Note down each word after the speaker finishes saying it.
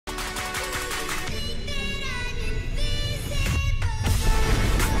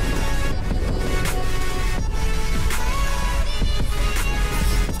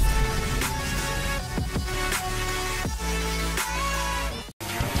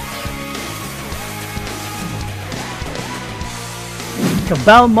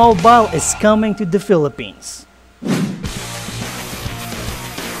Cabal Mobile is coming to the Philippines.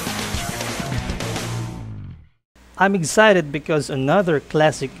 I'm excited because another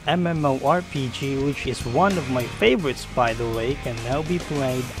classic MMORPG, which is one of my favorites by the way, can now be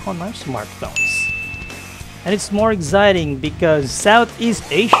played on our smartphones. And it's more exciting because Southeast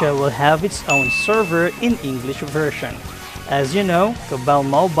Asia will have its own server in English version. As you know, Cabal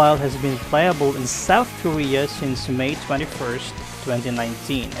Mobile has been playable in South Korea since May 21st,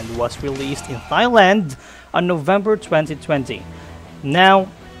 2019 and was released in Thailand on November 2020. Now,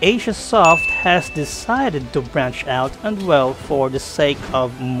 Asiasoft has decided to branch out and, well, for the sake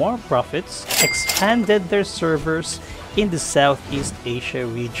of more profits, expanded their servers in the Southeast Asia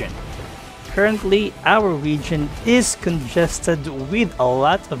region. Currently, our region is congested with a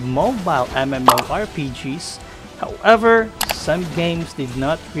lot of mobile MMORPGs. However, some games did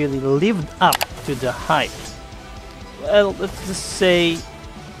not really live up to the hype. Well, let's just say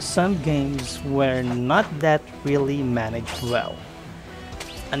some games were not that really managed well.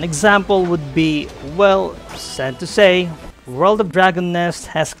 An example would be, well, sad to say, World of Dragon Nest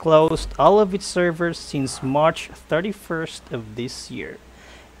has closed all of its servers since March 31st of this year.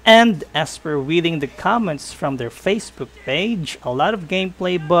 And as per reading the comments from their Facebook page, a lot of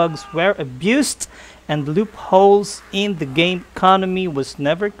gameplay bugs were abused and loopholes in the game economy was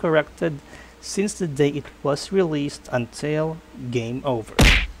never corrected since the day it was released until game over.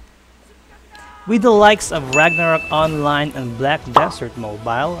 With the likes of Ragnarok Online and Black Desert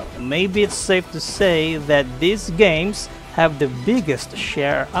Mobile, maybe it's safe to say that these games have the biggest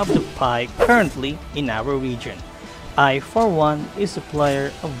share of the pie currently in our region. I, for one, is a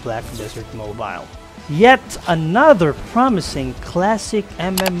player of Black Desert Mobile. Yet another promising classic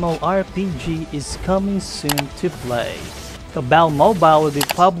MMORPG is coming soon to play. Cabal Mobile will be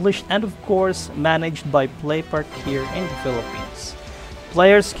published and of course managed by Playpark here in the Philippines.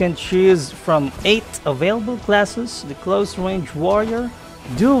 Players can choose from 8 available classes: the Close Range Warrior,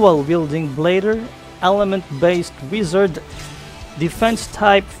 Dual Wielding Blader, Element Based Wizard, Defense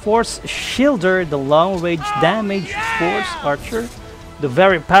Type Force Shielder, the Long Range Damage Force Archer, the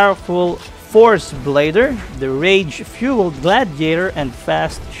very powerful Force Blader, the Rage Fueled Gladiator, and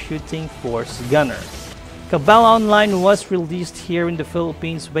Fast Shooting Force Gunner. Cabal Online was released here in the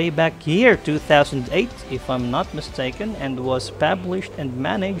Philippines way back year 2008, if I'm not mistaken, and was published and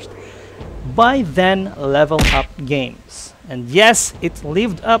managed by then Level Up Games. And yes, it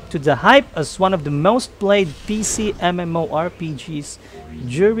lived up to the hype as one of the most played PC MMORPGs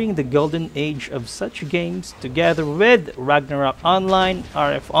during the golden age of such games, together with Ragnarok Online,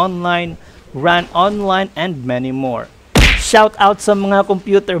 RF Online, Ran Online, and many more. Shout out sa mga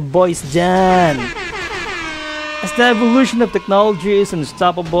computer boys dyan! As the evolution of technology is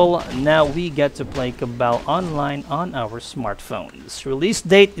unstoppable, now we get to play Cabal Online on our smartphones. Release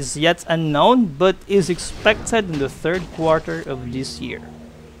date is yet unknown, but is expected in the third quarter of this year.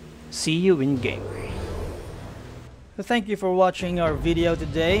 See you in game. Thank you for watching our video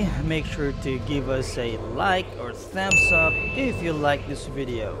today. Make sure to give us a like or thumbs up if you like this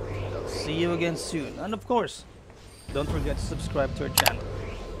video. I'll see you again soon. And of course, don't forget to subscribe to our channel.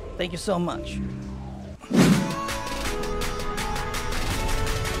 Thank you so much.